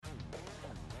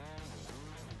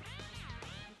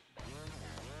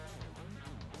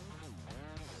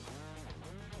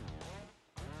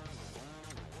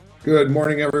Good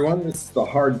morning, everyone. This is the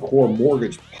Hardcore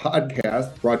Mortgage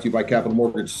Podcast brought to you by Capital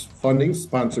Mortgage Funding,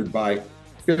 sponsored by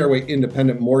Fairway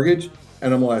Independent Mortgage,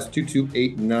 NMLS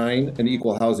 2289, an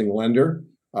equal housing lender.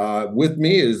 With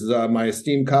me is my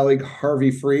esteemed colleague, Harvey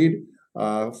Freed.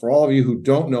 For all of you who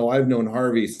don't know, I've known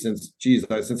Harvey since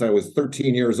I was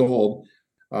 13 years old.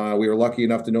 We were lucky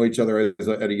enough to know each other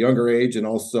at a younger age and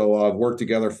also worked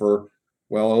together for,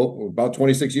 well, about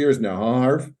 26 years now, huh,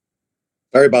 Harv?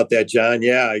 Sorry about that, John.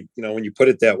 Yeah, when you put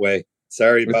it that way,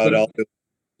 sorry It's about been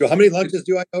all. How many lunches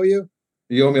do I owe you?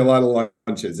 You owe me a lot of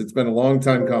lunches. It's been a long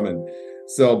time coming.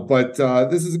 So, but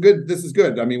this is good. This is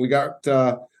good. I mean, we got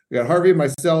Harvey,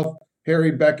 myself,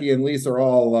 Harry, Becky, and Lisa are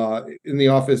all in the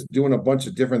office doing a bunch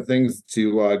of different things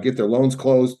to get their loans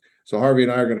closed. So Harvey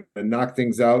and I are going to knock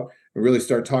things out and really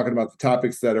start talking about the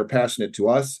topics that are passionate to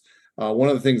us. One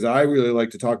of the things I really like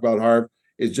to talk about, Harv,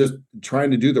 is just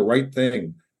trying to do the right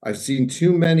thing. I've seen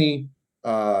too many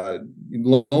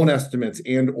loan estimates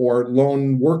and or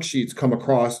loan worksheets come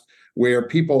across where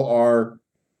people are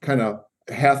kind of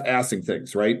half-assing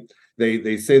things, right?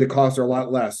 They say the costs are a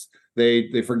lot less.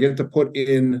 They forget to put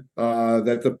in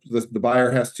that the buyer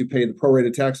has to pay the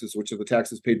prorated taxes, which are the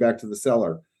taxes paid back to the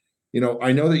seller.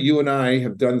 I know that you and I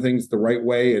have done things the right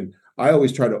way, and I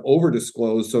always try to over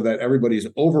disclose so that everybody's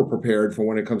over prepared for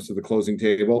when it comes to the closing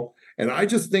table. And I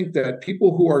just think that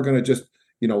people who are going to just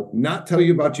not tell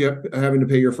you about you having to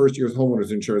pay your first year's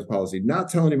homeowner's insurance policy, not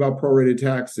telling you about prorated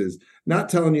taxes, not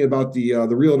telling you about the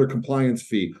realtor compliance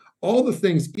fee, all the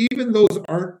things, even those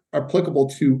aren't applicable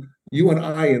to you and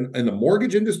I in the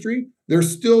mortgage industry.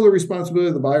 There's still the responsibility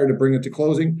of the buyer to bring it to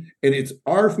closing, and it's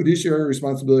our fiduciary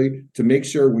responsibility to make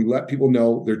sure we let people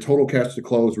know their total cash to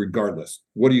close, regardless.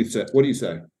 What do you say?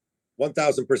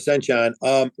 1,000%, John.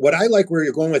 What I like where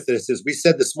you're going with this is we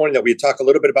said this morning that we'd talk a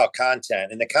little bit about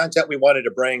content, and the content we wanted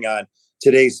to bring on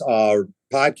today's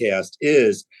podcast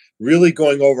is really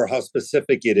going over how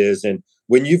specific it is. And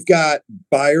when you've got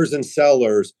buyers and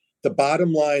sellers, the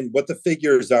bottom line, what the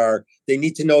figures are, they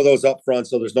need to know those up front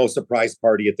so there's no surprise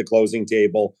party at the closing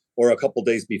table or a couple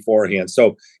days beforehand.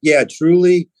 So yeah,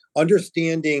 truly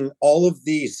understanding all of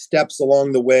these steps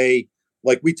along the way,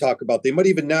 like we talk about, they might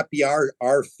even not be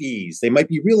our fees. They might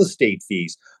be real estate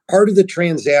fees. Part of the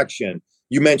transaction,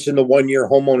 you mentioned the 1 year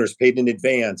homeowners paid in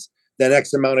advance, then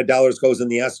X amount of dollars goes in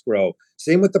the escrow.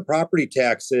 Same with the property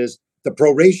taxes, the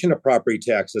proration of property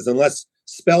taxes, unless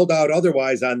spelled out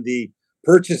otherwise on the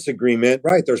purchase agreement,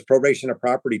 right? There's proration of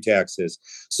property taxes.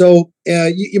 So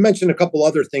you mentioned a couple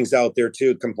other things out there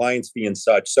too, compliance fee and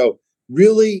such. So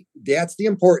really, that's the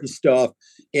important stuff.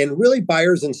 And really,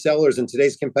 buyers and sellers in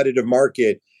today's competitive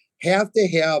market have to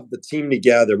have the team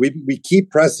together. We keep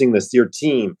pressing this, your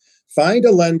team. Find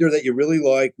a lender that you really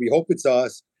like. We hope it's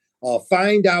us.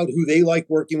 Find out who they like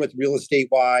working with real estate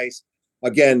wise.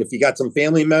 Again, if you got some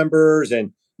family members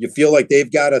and you feel like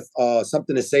they've got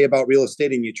something to say about real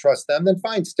estate and you trust them, then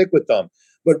fine, stick with them.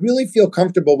 But really feel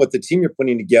comfortable with the team you're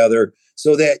putting together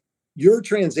so that your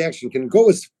transaction can go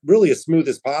as smooth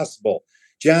as possible.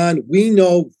 John, we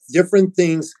know different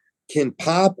things can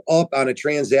pop up on a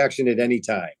transaction at any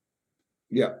time.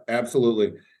 Yeah,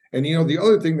 absolutely. And the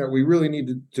other thing that we really need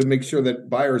to make sure that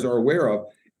buyers are aware of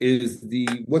is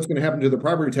what's going to happen to the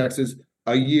property taxes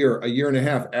a year and a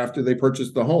half after they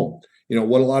purchase the home.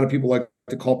 What a lot of people like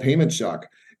to call payment shock.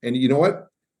 And you know what?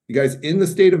 You guys, in the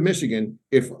state of Michigan,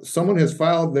 if someone has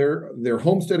filed their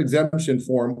homestead exemption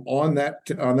form on that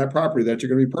property that you're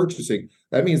going to be purchasing,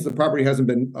 that means the property hasn't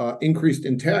been increased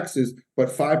in taxes, but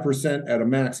 5% at a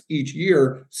max each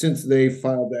year since they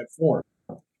filed that form.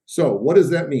 So what does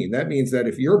that mean? That means that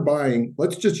if you're buying,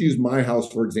 let's just use my house,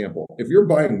 for example. If you're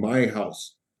buying my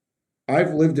house,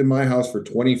 I've lived in my house for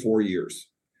 24 years.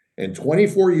 And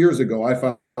 24 years ago, I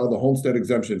filed the homestead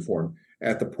exemption form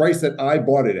at the price that I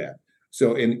bought it at.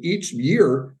 So in each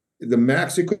year, the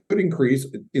max it could increase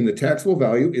in the taxable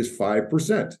value is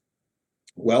 5%.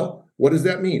 Well, what does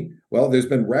that mean? Well, there's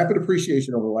been rapid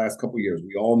appreciation over the last couple of years.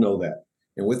 We all know that.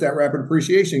 And with that rapid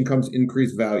appreciation comes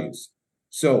increased values.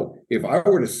 So if I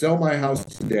were to sell my house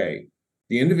today,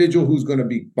 the individual who's going to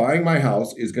be buying my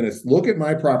house is going to look at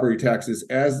my property taxes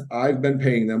as I've been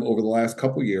paying them over the last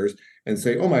couple of years and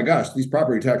say, oh my gosh, these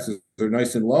property taxes are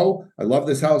nice and low. I love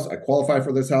this house. I qualify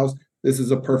for this house. This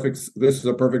is a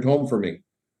perfect home for me.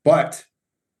 But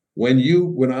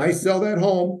when I sell that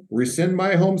home, rescind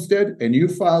my homestead, and you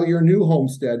file your new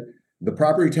homestead, the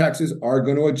property taxes are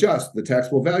going to adjust. The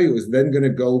taxable value is then going to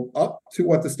go up to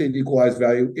what the state equalized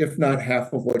value, if not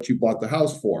half of what you bought the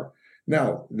house for.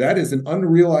 Now, that is an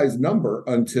unrealized number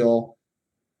until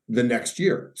the next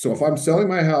year. So if I'm selling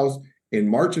my house in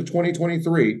March of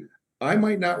 2023, I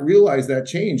might not realize that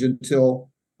change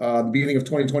until the beginning of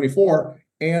 2024,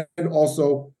 and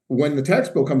also when the tax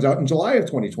bill comes out in July of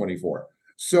 2024.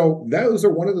 So those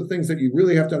are one of the things that you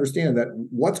really have to understand, that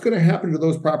what's going to happen to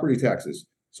those property taxes.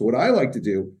 So what I like to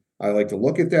do, I like to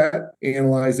look at that,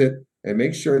 analyze it, and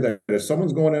make sure that if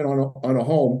someone's going in on a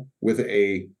home with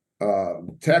a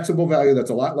taxable value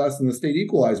that's a lot less than the state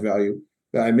equalized value,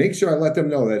 that I make sure I let them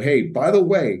know that, hey, by the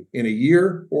way, in a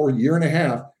year or year and a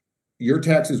half, your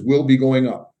taxes will be going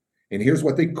up. And here's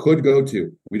what they could go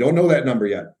to. We don't know that number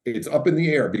yet. It's up in the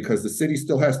air because the city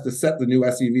still has to set the new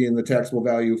SEV and the taxable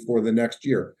value for the next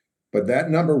year. But that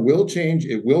number will change.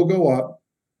 It will go up.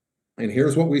 And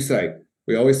here's what we say.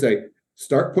 We always say,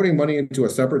 start putting money into a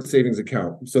separate savings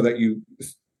account so that you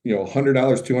know, $100,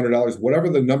 $200, whatever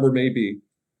the number may be,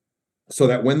 so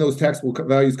that when those taxable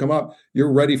values come up,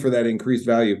 you're ready for that increased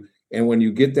value. And when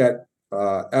you get that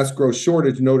escrow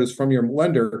shortage notice from your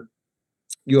lender,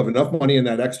 you have enough money in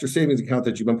that extra savings account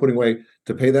that you've been putting away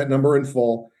to pay that number in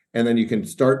full. And then you can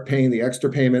start paying the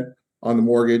extra payment on the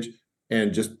mortgage,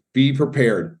 and just be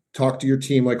prepared. Talk to your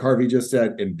team, like Harvey just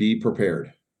said, and be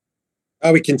prepared.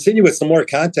 We continue with some more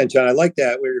content, John. I like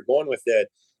that, where you're going with it.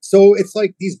 So it's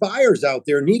like these buyers out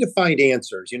there need to find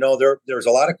answers. You know, there's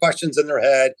a lot of questions in their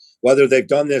head, whether they've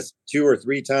done this 2 or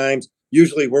 3 times.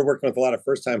 Usually we're working with a lot of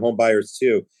first-time home buyers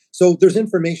too. So there's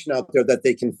information out there that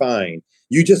they can find.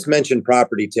 You just mentioned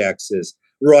property taxes.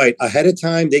 Right. Ahead of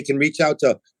time, they can reach out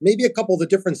to maybe a couple of the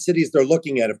different cities they're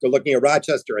looking at. If they're looking at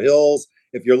Rochester Hills,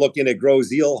 if you're looking at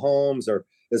Grosse Ile Homes, or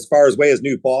as far away as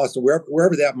New Boston,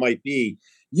 wherever that might be,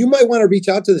 you might want to reach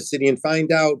out to the city and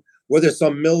find out whether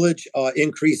some millage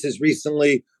increases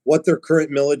recently, what their current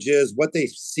millage is, what they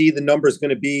see the number is going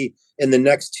to be in the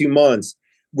next 2 months.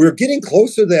 We're getting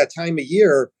closer to that time of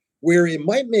year where it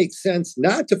might make sense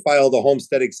not to file the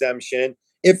homestead exemption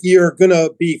if you're going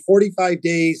to be 45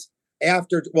 days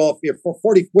after, well, if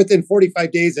you're within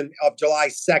 45 days of July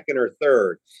 2nd or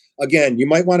 3rd. Again, you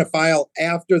might want to file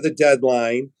after the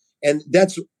deadline. And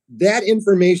that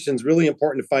information is really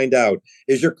important to find out.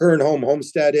 Is your current home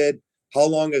homesteaded? How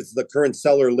long has the current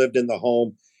seller lived in the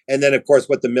home? And then, of course,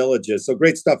 what the millage is. So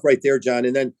great stuff right there, John.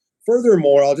 And then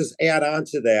furthermore, I'll just add on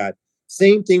to that.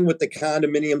 Same thing with the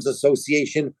condominiums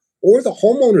association or the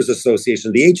homeowners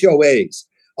association, the HOAs.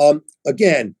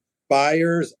 Again,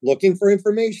 buyers looking for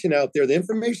information out there. The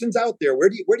information's out there. Where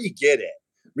do you get it?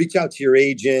 Reach out to your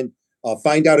agent.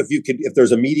 Find out if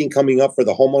there's a meeting coming up for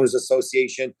the homeowners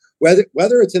association, whether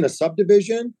it's in a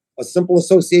subdivision, a simple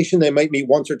association, they might meet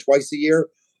once or twice a year,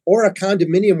 or a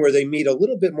condominium where they meet a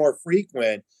little bit more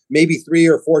frequent, maybe 3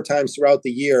 or 4 times throughout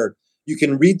the year. You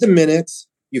can read the minutes.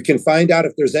 You can find out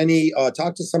if there's any,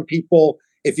 talk to some people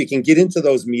if you can get into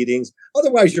those meetings.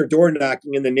 Otherwise, you're door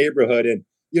knocking in the neighborhood. And,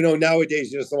 you know,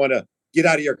 nowadays you just don't want to get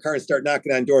out of your car and start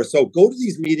knocking on doors. So go to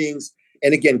these meetings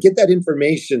and, again, get that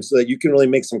information so that you can really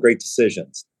make some great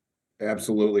decisions.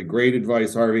 Absolutely. Great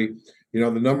advice, Harvey. You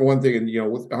know, the number one thing, and, you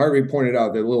know, Harvey pointed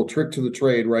out that little trick to the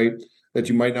trade, right? That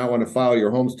you might not want to file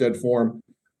your homestead form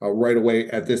right away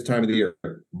at this time of the year.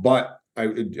 But I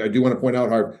do want to point out,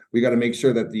 Harv, we got to make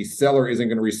sure that the seller isn't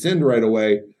going to rescind right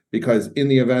away, because in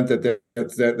the event that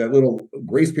that little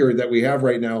grace period that we have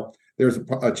right now, there's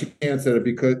a chance that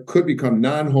it could become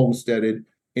non-homesteaded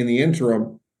in the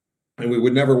interim. And we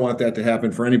would never want that to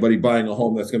happen for anybody buying a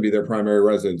home that's going to be their primary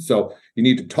residence. So you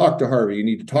need to talk to Harvey. You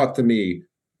need to talk to me,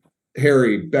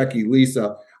 Harry, Becky,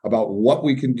 Lisa, about what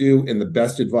we can do and the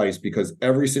best advice, because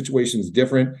every situation is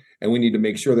different and we need to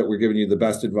make sure that we're giving you the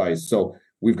best advice. So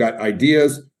we've got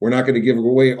ideas. We're not going to give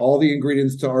away all the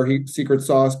ingredients to our secret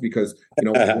sauce, because,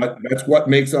 you know, that's what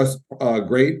makes us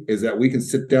great, is that we can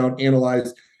sit down,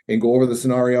 analyze, and go over the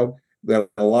scenario that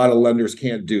a lot of lenders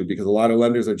can't do, because a lot of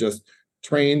lenders are just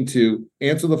trained to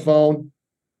answer the phone,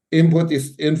 input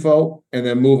this info, and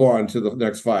then move on to the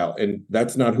next file. And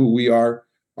that's not who we are.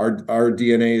 Our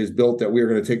DNA is built that we are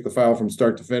going to take the file from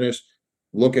start to finish,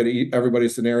 look at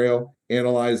everybody's scenario,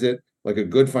 analyze it like a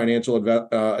good financial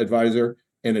advisor,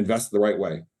 and invest the right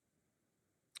way.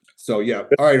 So yeah.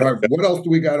 All right, Harvey, what else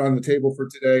do we got on the table for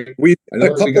today? We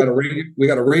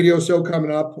got a radio show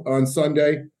coming up on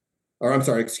Sunday, or I'm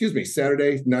sorry, excuse me,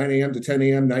 Saturday, 9 a.m. to 10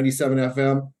 a.m., 97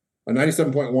 FM,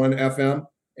 97.1 FM.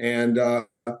 And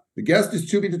the guest is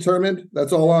to be determined.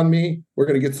 That's all on me. We're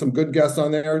going to get some good guests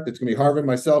on there. It's going to be Harvey,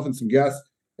 myself, and some guests,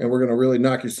 and we're going to really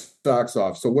knock your socks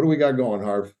off. So what do we got going,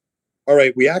 Harv? All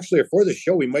right. We actually, for the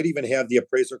show, we might even have the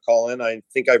appraiser call in. I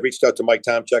think I reached out to Mike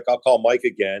Tomczyk. I'll call Mike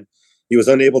again. He was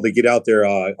unable to get out there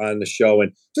on the show.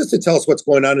 And just to tell us what's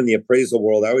going on in the appraisal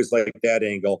world, I always like that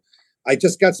angle. I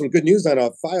just got some good news on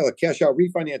a file, a cash out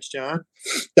refinance, John.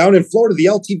 Down in Florida, the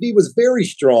LTV was very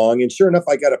strong. And sure enough,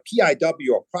 I got a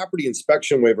PIW, a property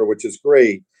inspection waiver, which is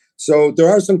great. So there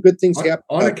are some good things happening.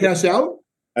 On a cash out?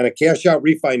 On a cash out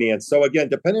refinance. So again,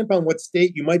 depending upon what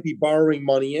state you might be borrowing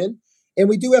money in. And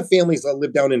we do have families that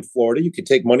live down in Florida. You could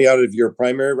take money out of your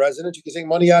primary residence. You can take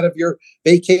money out of your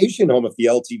vacation home if the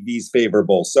LTV is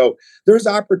favorable. So there's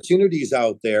opportunities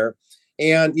out there.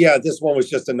 And yeah, this one was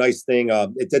just a nice thing.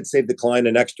 It did save the client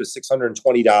an extra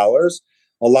 $620,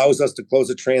 allows us to close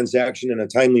a transaction in a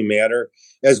timely manner.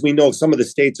 As we know, some of the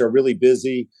states are really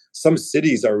busy. Some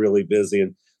cities are really busy,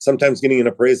 and sometimes getting an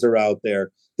appraiser out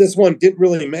there. This one didn't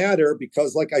really matter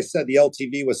because, like I said, the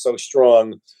LTV was so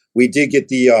strong. We did get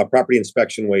the property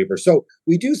inspection waiver. So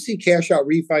we do see cash out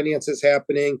refinances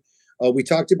happening. We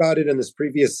talked about it in this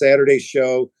previous Saturday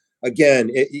show. Again,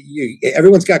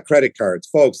 everyone's got credit cards,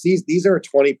 folks. These are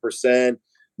 20%,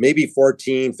 maybe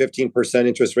 14, 15%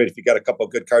 interest rate if you got a couple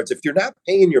of good cards. If you're not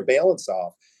paying your balance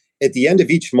off at the end of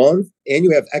each month and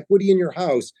you have equity in your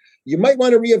house, you might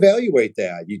want to reevaluate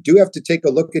that. You do have to take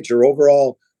a look at your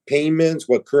overall payments,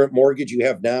 what current mortgage you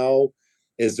have now.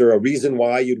 Is there a reason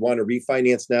why you'd want to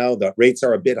refinance now? The rates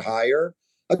are a bit higher.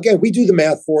 Again, we do the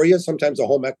math for you. Sometimes a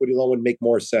home equity loan would make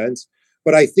more sense.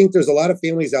 But I think there's a lot of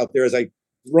families out there, as I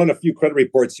run a few credit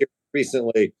reports here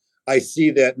recently, I see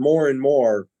that more and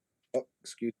more,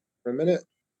 excuse me for a minute,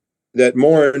 that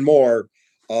more and more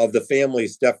of the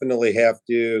families definitely have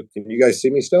to, can you guys see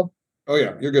me still? Oh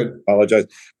yeah, you're good. Apologize.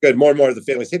 Good. More and more of the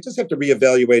families, they just have to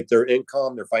reevaluate their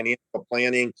income, their financial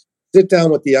planning, sit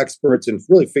down with the experts and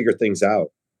really figure things out.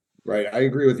 Right. I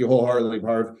agree with you wholeheartedly,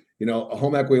 Harv. You know, a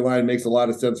home equity line makes a lot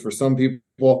of sense for some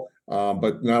people,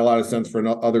 but not a lot of sense for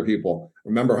other people.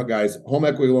 Remember, guys, home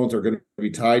equity loans are going to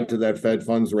be tied to that Fed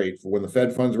funds rate. When the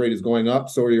Fed funds rate is going up,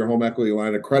 so are your home equity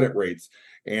line of credit rates.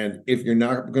 And if you're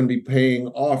not going to be paying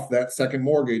off that second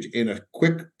mortgage in a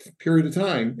quick period of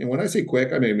time, and when I say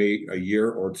quick, I mean maybe a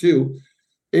year or two,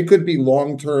 it could be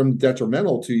long-term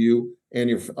detrimental to you and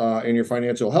your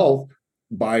financial health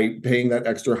by paying that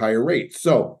extra higher rate.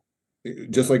 So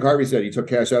just like Harvey said, he took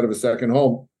cash out of his second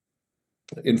home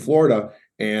in Florida,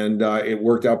 and it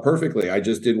worked out perfectly. I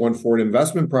just did one for an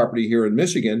investment property here in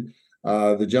Michigan.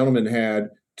 The gentleman had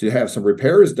to have some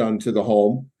repairs done to the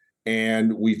home,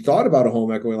 and we thought about a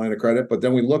home equity line of credit, but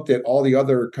then we looked at all the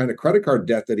other kind of credit card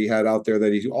debt that he had out there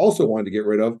that he also wanted to get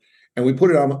rid of, and we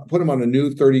put him on a new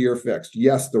 30-year fixed.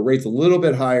 Yes, the rate's a little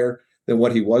bit higher than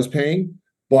what he was paying,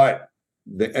 but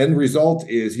the end result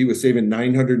is he was saving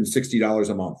 $960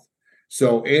 a month.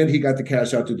 So, and he got the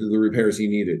cash out to do the repairs he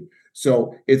needed.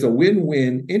 So it's a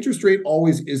win-win. Interest rate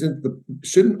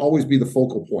shouldn't always be the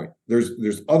focal point.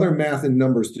 There's other math and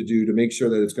numbers to do to make sure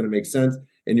that it's going to make sense.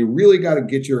 And you really got to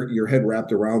get your head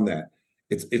wrapped around that.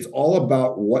 It's all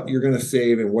about what you're going to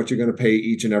save and what you're going to pay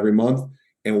each and every month,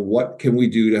 and what can we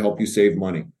do to help you save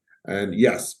money. And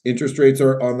yes, interest rates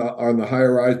are on the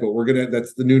higher rise, but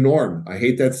that's the new norm. I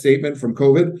hate that statement from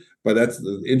COVID, but that's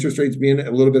the interest rates being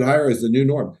a little bit higher is the new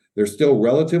norm. They're still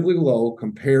relatively low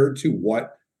compared to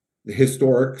what the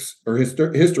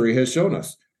history has shown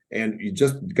us. And you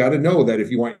just got to know that if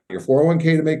you want your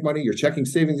 401k to make money, your checking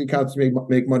savings accounts to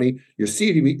make money, your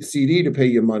CD to pay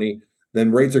you money,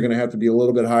 then rates are going to have to be a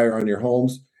little bit higher on your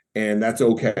homes, and that's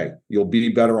okay. You'll be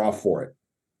better off for it.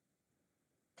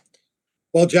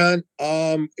 Well, John,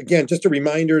 again, just a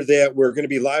reminder that we're going to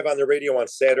be live on the radio on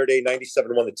Saturday, 97.1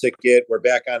 The Ticket. We're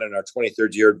back on in our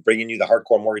 23rd year, bringing you the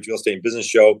Hardcore Mortgage Real Estate and Business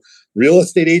Show. Real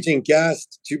estate agent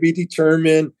guest to be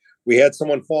determined. We had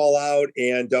someone fall out,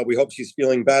 and we hope she's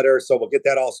feeling better. So we'll get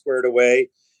that all squared away.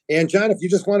 And John, if you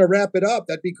just want to wrap it up,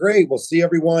 that'd be great. We'll see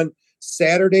everyone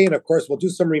Saturday. And of course, we'll do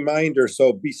some reminders.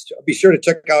 So be sure to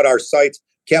check out our sites,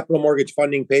 Capital Mortgage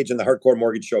Funding page and the Hardcore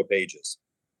Mortgage Show pages.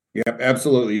 Yep,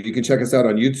 absolutely. You can check us out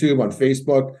on YouTube, on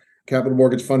Facebook,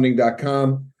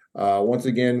 capitalmortgagefunding.com. Once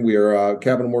again, we are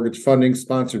Capital Mortgage Funding,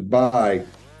 sponsored by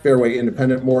Fairway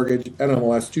Independent Mortgage,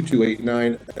 NMLS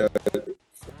 2289,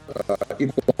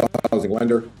 Equal Housing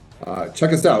Lender.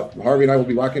 Check us out. Harvey and I will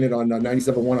be rocking it on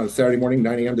 97.1 on Saturday morning,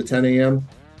 9 a.m. to 10 a.m.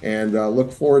 And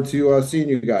look forward to seeing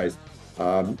you guys.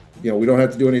 We don't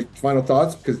have to do any final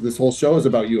thoughts because this whole show is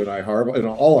about you and I, Harv, and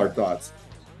all our thoughts.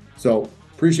 So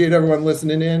appreciate everyone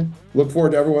listening in. Look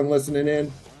forward to everyone listening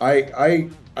in. I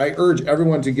urge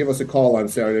everyone to give us a call on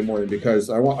Saturday morning because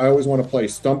I always want to play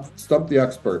stump the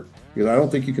expert, because I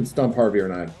don't think you can stump Harvey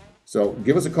or I. So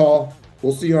give us a call.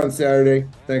 We'll see you on Saturday.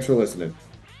 Thanks for listening.